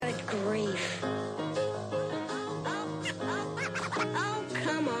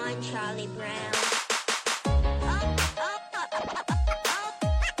Charlie Brown.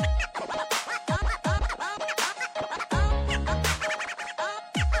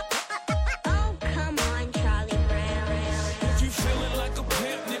 Come on, Charlie Brown.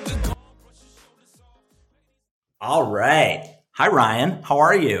 All right. Hi, Ryan. How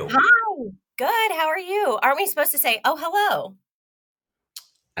are you? Hi. Good. How are you? Aren't we supposed to say, oh, hello?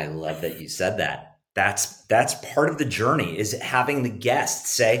 I love that you said that. That's part of the journey, is having the guests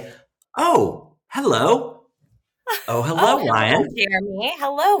say, oh, hello. Oh, hello, Oh, Ryan. hello, Jeremy.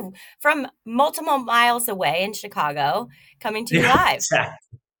 Hello from multiple miles away in Chicago, coming to you live.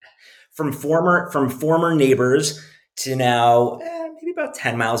 Exactly. From former neighbors to now maybe about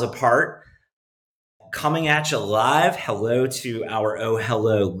 10 miles apart, coming at you live. Hello to our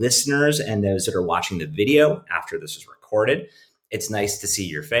OhHello listeners and those that are watching the video after this is recorded. It's nice to see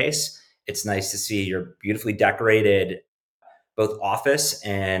your face. It's nice to see your beautifully decorated both office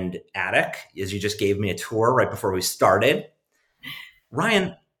and attic, as you just gave me a tour right before we started.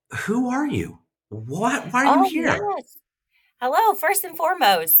 Ryan, who are you? Why are you here? Yes. Hello. First and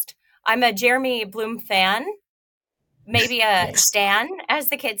foremost, I'm a Jeremy Bloom fan, maybe a stan, as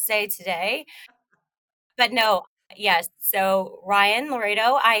the kids say today. But no, yes. So Ryanne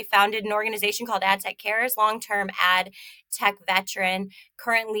Laredo, I founded an organization called AdTechCares, long-term ad tech veteran,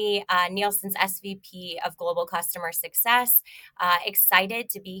 currently Nielsen's SVP of Global Customer Success. Excited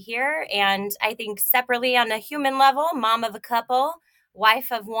to be here. And I think separately on a human level, mom of a couple,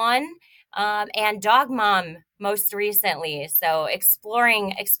 wife of one, and dog mom most recently. So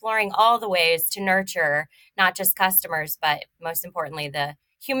exploring all the ways to nurture not just customers, but most importantly, the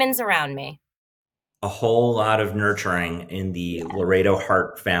humans around me. A whole lot of nurturing in the Laredo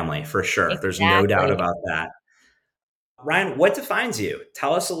Hart family, for sure. Exactly. There's no doubt about that. Ryan, what defines you?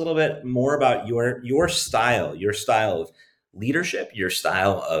 Tell us a little bit more about your style of leadership, your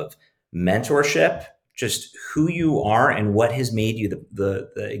style of mentorship, just who you are and what has made you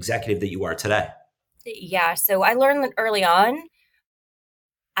the executive that you are today. Yeah, so I learned early on,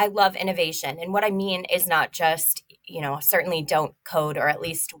 I love innovation. And what I mean is not just, certainly don't code, or at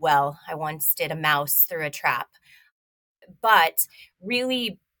least, I once did a mouse through a trap, but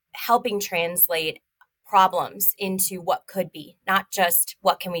really helping translate problems into what could be, not just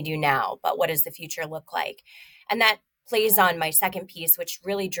what can we do now, but what does the future look like? And that plays on my second piece, which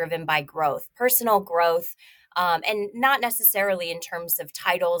really driven by growth, personal growth, and not necessarily in terms of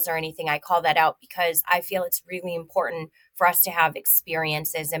titles or anything. I call that out because I feel it's really important for us to have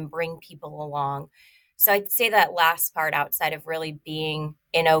experiences and bring people along. So I'd say that last part, outside of really being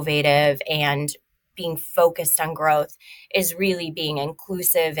innovative and being focused on growth, is really being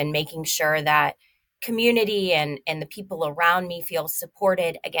inclusive and making sure that community and the people around me feel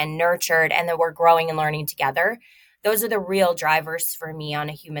supported, again, nurtured, and that we're growing and learning together. Those are the real drivers for me on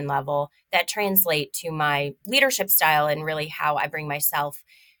a human level that translate to my leadership style and really how I bring myself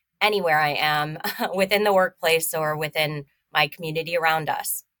anywhere I am within the workplace or within my community around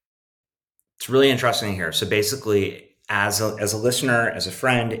us. It's really interesting to hear. So basically, as a listener, as a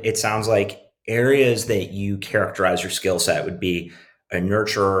friend, it sounds like areas that you characterize your skill set would be a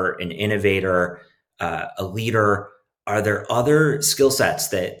nurturer, an innovator, a leader. Are there other skill sets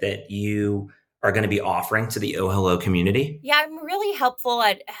that you are going to be offering to the OhHello community? Yeah, I'm really helpful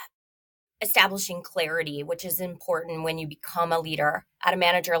at establishing clarity, which is important when you become a leader at a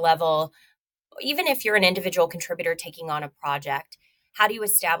manager level. Even if you're an individual contributor taking on a project, how do you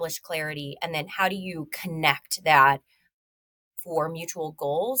establish clarity? And then how do you connect that for mutual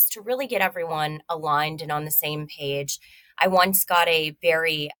goals to really get everyone aligned and on the same page? I once got a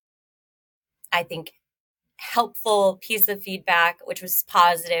very, I think, helpful piece of feedback, which was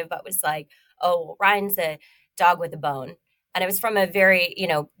positive, but was like, oh, Ryan's a dog with a bone. And it was from a very,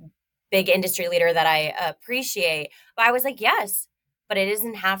 big industry leader that I appreciate. But I was like, yes, but it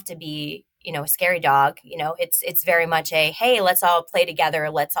doesn't have to be, a scary dog. It's very much a, hey, let's all play together.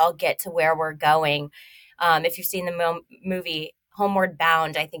 Let's all get to where we're going. If you've seen the movie Homeward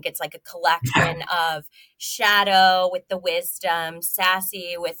Bound, I think it's like a collection of Shadow with the wisdom,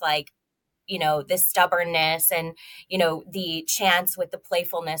 Sassy with the stubbornness, and, the chance with the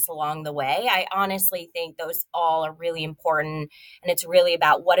playfulness along the way. I honestly think those all are really important. And it's really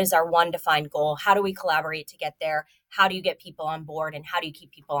about, what is our one defined goal? How do we collaborate to get there? How do you get people on board? And how do you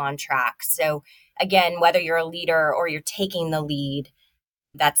keep people on track? So again, whether you're a leader or you're taking the lead,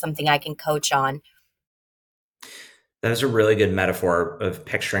 that's something I can coach on. That is a really good metaphor of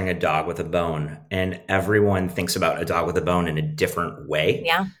picturing a dog with a bone. And everyone thinks about a dog with a bone in a different way.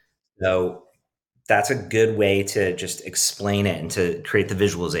 Yeah. So that's a good way to just explain it and to create the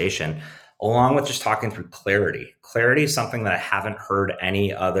visualization. along with just talking through clarity. Clarity is something that I haven't heard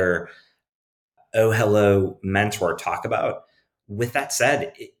any other OhHello mentor talk about. With that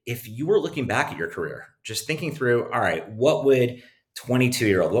said, if you were looking back at your career, just thinking through, all right, what would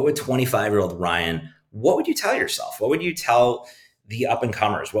 22-year-old, what would 25-year-old Ryan, what would you tell yourself? What would you tell the up and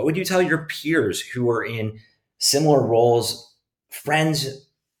comers? What would you tell your peers who are in similar roles, friends,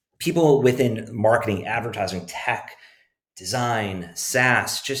 people within marketing, advertising, tech, design,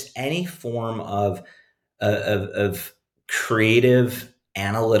 SaaS, just any form of creative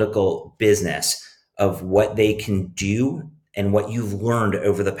analytical business of what they can do and what you've learned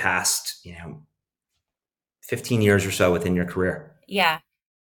over the past 15 years or so within your career? Yeah.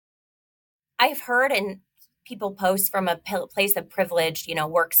 I've heard and people post from a place of privilege,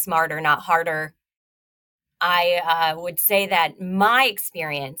 work smarter, not harder. I would say that my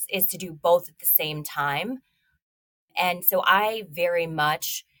experience is to do both at the same time. And so I very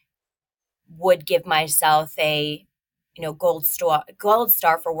much would give myself a, gold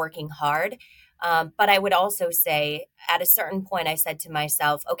star for working hard. But I would also say at a certain point, I said to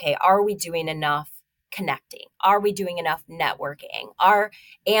myself, okay, are we doing enough connecting? Are we doing enough networking?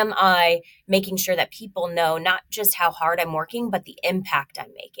 Am I making sure that people know not just how hard I'm working, but the impact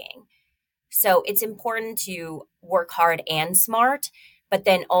I'm making? So it's important to work hard and smart, but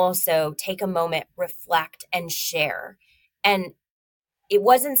then also take a moment, reflect, and share. And it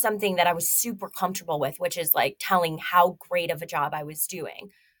wasn't something that I was super comfortable with, which is like telling how great of a job I was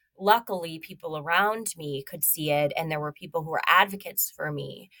doing. Luckily, people around me could see it, and there were people who were advocates for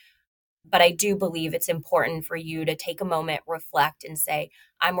me. But I do believe it's important for you to take a moment, reflect, and say,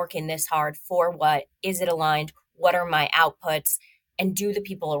 I'm working this hard for what? Is it aligned? What are my outputs? And do the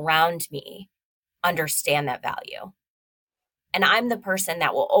people around me understand that value? And I'm the person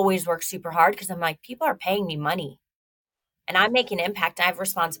that will always work super hard because I'm like, people are paying me money and I'm making an impact. I have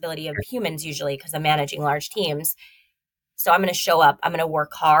responsibility of humans usually because I'm managing large teams. So I'm going to show up, I'm going to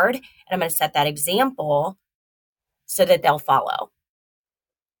work hard, and I'm going to set that example so that they'll follow.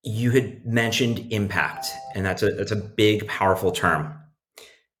 You had mentioned impact, and that's a big, powerful term.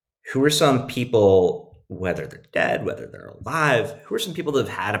 Who are some people, whether they're dead, whether they're alive, who are some people that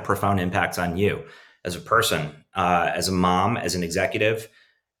have had a profound impact on you as a person, as a mom, as an executive,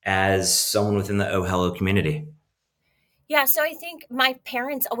 as someone within the OhHello community? Yeah, so I think my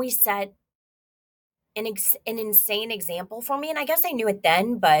parents always set an insane example for me. And I guess I knew it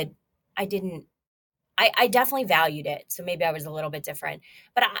then, but I didn't. I definitely valued it. So maybe I was a little bit different.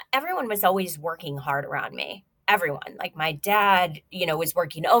 But everyone was always working hard around me. Everyone. Like my dad, was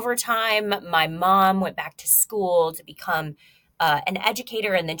working overtime. My mom went back to school to become an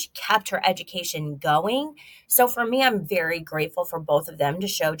educator, and then she kept her education going. So for me, I'm very grateful for both of them to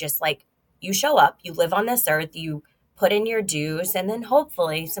show just like you show up, you live on this earth, you put in your dues, and then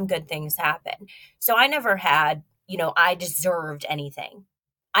hopefully some good things happen. So I never had, I deserved anything.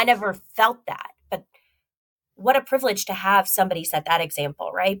 I never felt that. But what a privilege to have somebody set that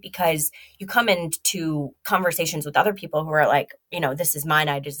example, right? Because you come into conversations with other people who are like, this is mine,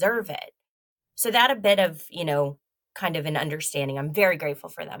 I deserve it. So that a bit of, kind of an understanding. I'm very grateful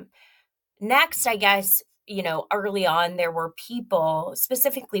for them. Next, I guess, early on, there were people,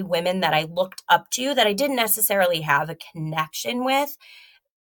 specifically women that I looked up to that I didn't necessarily have a connection with,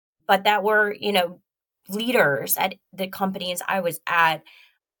 but that were, leaders at the companies I was at,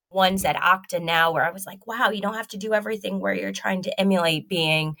 ones at Okta now, where I was like, wow, you don't have to do everything where you're trying to emulate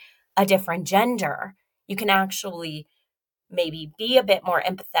being a different gender. You can actually maybe be a bit more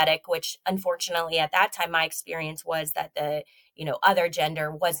empathetic, which unfortunately at that time, my experience was that the, other gender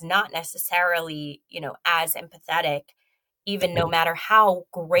was not necessarily, as empathetic, even no matter how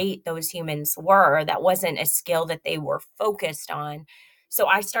great those humans were, that wasn't a skill that they were focused on. So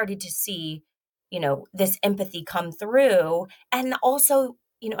I started to see, this empathy come through. And also,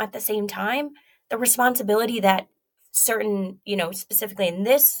 at the same time, the responsibility that certain, specifically in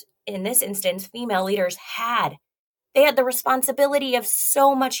this instance, female leaders had. They had the responsibility of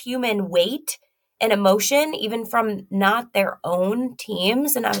so much human weight and emotion, even from not their own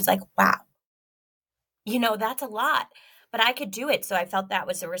teams. And I was like, wow, that's a lot, but I could do it. So I felt that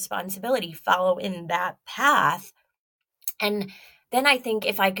was a responsibility, follow in that path. And then I think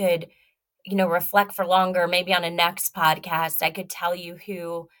if I could, reflect for longer, maybe on a next podcast, I could tell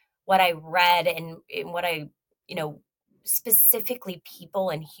you what I read and what I, you know, specifically people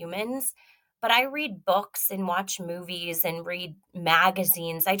and humans. But I read books and watch movies and read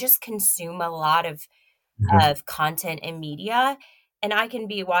magazines. I just consume a lot Mhm. of content and media. And I can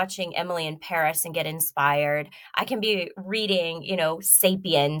be watching Emily in Paris and get inspired. I can be reading,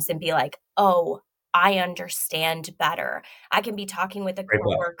 Sapiens and be like, oh, I understand better. I can be talking with a Great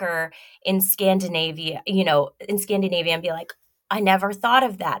book. coworker in Scandinavia, and be like, I never thought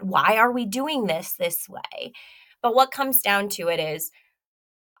of that. Why are we doing this way? But what comes down to it is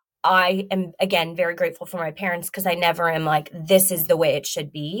I am, again, very grateful for my parents because I never am like, this is the way it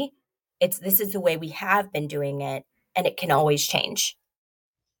should be. This is the way we have been doing it, and it can always change.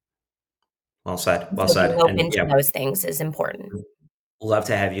 Well said. Well So being said. And open to yeah, those things is important. love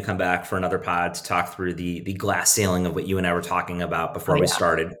to have you come back for another pod to talk through the glass ceiling of what you and I were talking about Oh, before we yeah.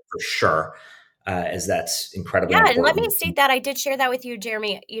 started, for sure, as that's incredibly Yeah, and let me important. state that I did share that with you,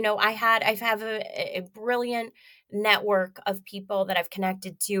 Jeremy. I have a brilliant network of people that I've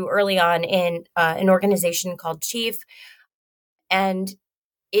connected to early on in an organization called Chief, and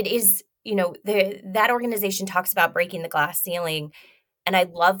it is, that organization talks about breaking the glass ceiling, and I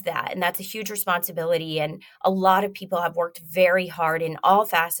love that, and that's a huge responsibility, and a lot of people have worked very hard in all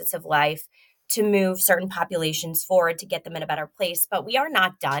facets of life to move certain populations forward to get them in a better place, but we are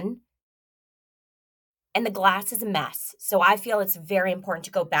not done. And the glass is a mess. So I feel it's very important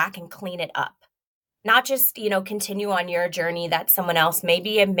to go back and clean it up. Not just, continue on your journey that someone else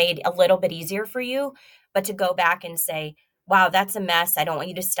maybe have made a little bit easier for you, but to go back and say, wow, that's a mess. I don't want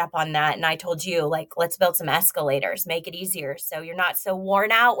you to step on that. And I told you, like, let's build some escalators, make it easier. So you're not so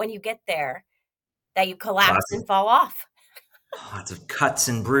worn out when you get there that you collapse Lots of and fall off. lots of cuts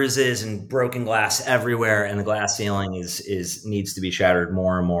and bruises and broken glass everywhere, and the glass ceiling is needs to be shattered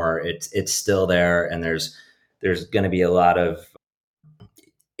more and more. It's still there, and there's going to be a lot of,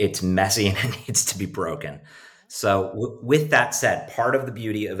 it's messy and it needs to be broken. So, with that said, part of the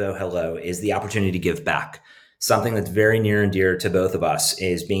beauty of OhHello is the opportunity to give back. Something that's very near and dear to both of us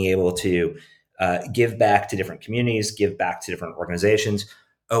is being able to give back to different communities, give back to different organizations.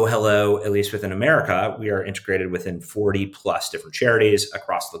 OhHello, at least within America, we are integrated within 40 plus different charities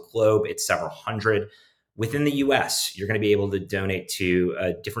across the globe. It's several hundred. Within the US, you're going to be able to donate to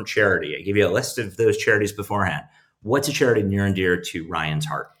a different charity. I give you a list of those charities beforehand. What's a charity near and dear to Ryanne's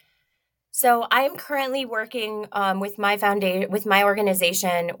heart? So I am currently working with my foundation, with my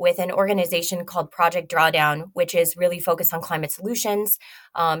organization, with an organization called Project Drawdown, which is really focused on climate solutions.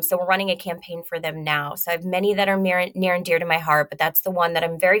 So we're running a campaign for them now. So I have many that are near and dear to my heart, but that's the one that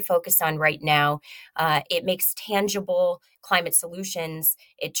I'm very focused on right now. It makes tangible climate solutions.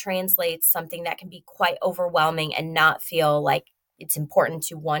 It translates something that can be quite overwhelming and not feel like it's important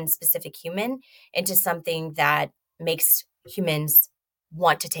to one specific human into something that makes humans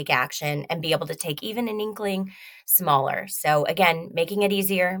want to take action and be able to take even an inkling smaller. So again, making it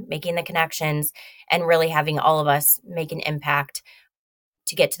easier, making the connections, and really having all of us make an impact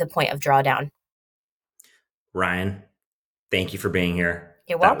to get to the point of drawdown. Ryanne, thank you for being here.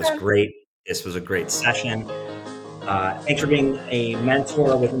 You're That was welcome. great. This was a great session. Thanks for being a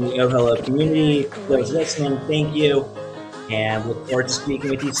mentor within the OhHello community. Those listening, thank you. And look forward to speaking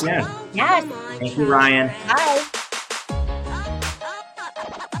with you soon. Yes. Thank you, Ryanne. Bye.